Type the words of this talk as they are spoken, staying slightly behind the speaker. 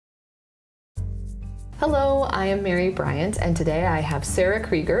Hello, I am Mary Bryant, and today I have Sarah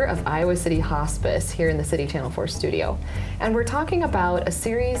Krieger of Iowa City Hospice here in the City Channel 4 studio. And we're talking about a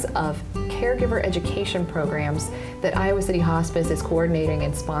series of caregiver education programs that Iowa City Hospice is coordinating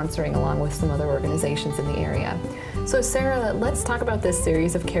and sponsoring along with some other organizations in the area. So Sarah, let's talk about this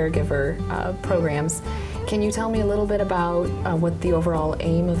series of caregiver programs. Can you tell me a little bit about what the overall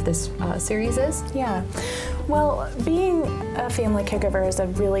aim of this series is? Yeah. Well, being a family caregiver is a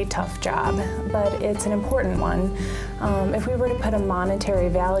really tough job, but it's an important one. If we were to put a monetary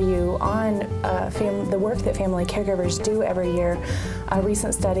value on the work that family caregivers do every year, a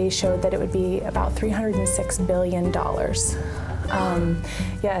recent study showed that it would be about $306 billion.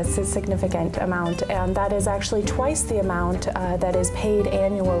 Yeah, it's a significant amount, and that is actually twice the amount that is paid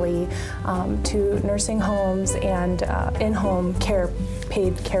annually to nursing homes and in-home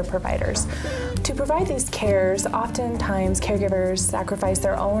paid care providers. To provide these cares, oftentimes caregivers sacrifice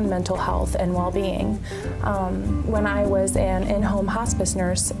their own mental health and well-being. When I was an in-home hospice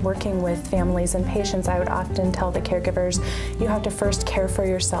nurse working with families and patients, I would often tell the caregivers, you have to first care for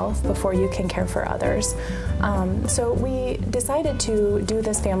yourself before you can care for others. So we decided to do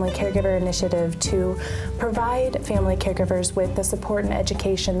this Family Caregiver Initiative to provide family caregivers with the support and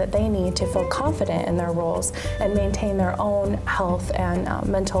education that they need to feel confident in their roles and maintain their own health and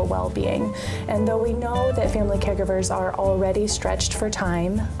mental well-being. And though we know that family caregivers are already stretched for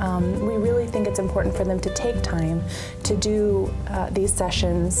time, we really think it's important for them to take time to do these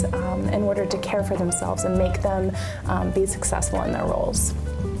sessions in order to care for themselves and make them be successful in their roles.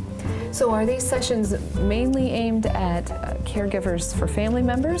 So are these sessions mainly aimed at caregivers for family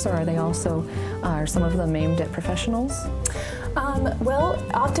members, or are they also, are some of them aimed at professionals? Well,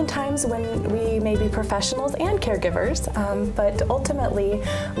 oftentimes when we may be professionals and caregivers, but ultimately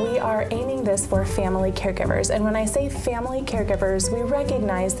we are aiming this for family caregivers. And when I say family caregivers, we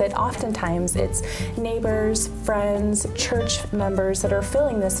recognize that oftentimes it's neighbors, friends, church members that are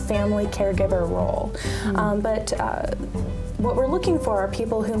filling this family caregiver role. What we're looking for are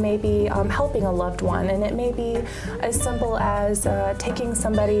people who may be helping a loved one, and it may be as simple as taking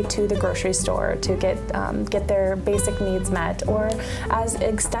somebody to the grocery store to get their basic needs met, or as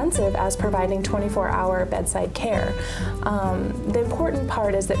extensive as providing 24-hour bedside care. The important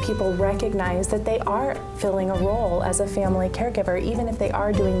part is that people recognize that they are filling a role as a family caregiver, even if they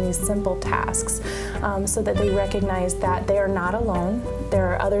are doing these simple tasks, so that they recognize that they are not alone. There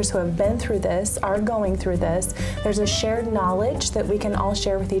are others who have been through this, are going through this. There's a shared knowledge that we can all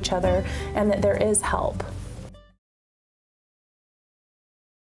share with each other, and that there is help.